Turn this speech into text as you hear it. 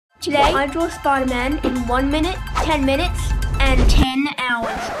Today, I draw Spider-Man in 1 minute, 10 minutes, and 10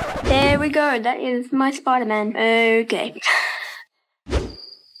 hours. There we go, that is my Spider-Man. Okay.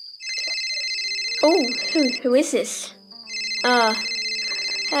 Oh, who is this?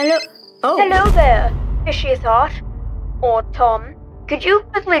 Hello? Oh. Hello there, Fishy's Heart. Or Tom. Could you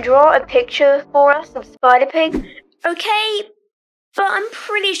quickly draw a picture for us of Spider-Pig? Okay, but I'm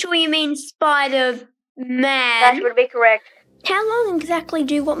pretty sure you mean Spider-Man. That would be correct. How long exactly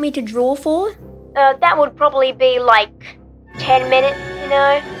do you want me to draw for? That would probably be like 10 minutes, you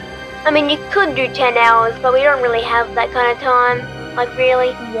know? I mean, you could do 10 hours, but we don't really have that kind of time. Like,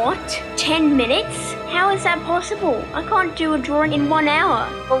 really. What? 10 minutes? How is that possible? I can't do a drawing in 1 hour.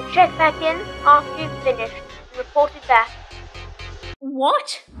 Well, check back in after you've finished. Report it back.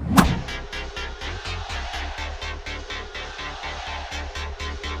 What?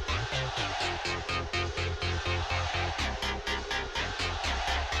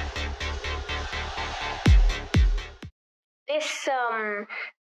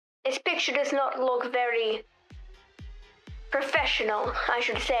 This picture does not look very professional, I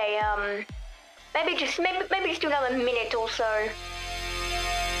should say. Maybe just do another minute or so.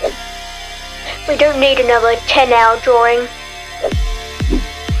 We don't need another 10-hour drawing.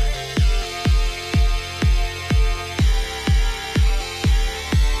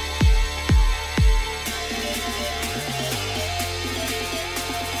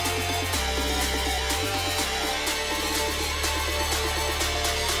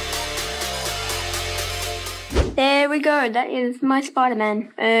 There we go, that is my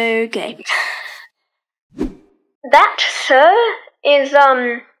Spider-Man. Okay. That, sir, is,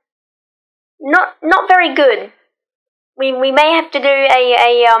 not very good. We may have to do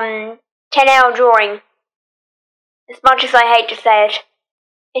a 10-hour drawing. As much as I hate to say it,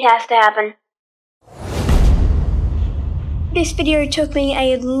 it has to happen. This video took me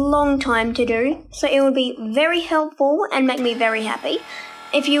a long time to do, so it would be very helpful and make me very happy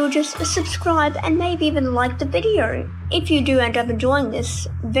if you would just subscribe and maybe even like the video, if you do end up enjoying this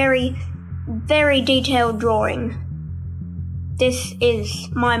very, very detailed drawing. This is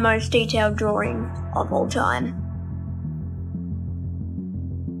my most detailed drawing of all time.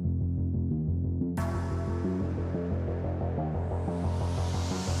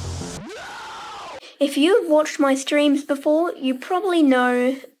 If you've watched my streams before, you probably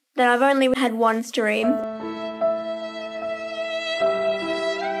know that I've only had one stream.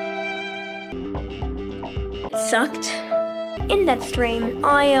 Sucked. In that stream,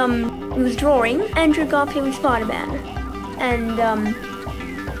 I was drawing Andrew Garfield Spider-Man, and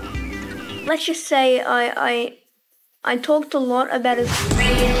let's just say I talked a lot about his.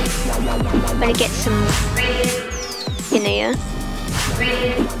 Better get some in here.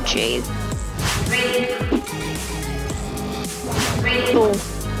 Jeez. Oh,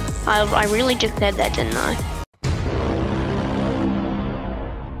 I really just said that, didn't I?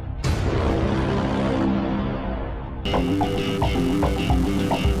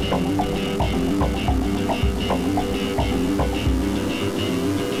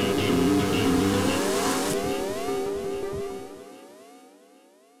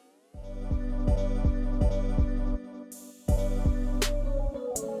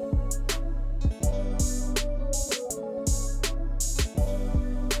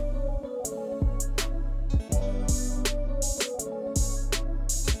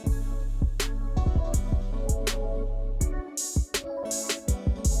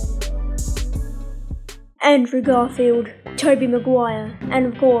 Andrew Garfield, Tobey Maguire, and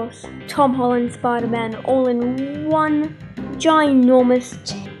of course, Tom Holland Spider-Man all in one ginormous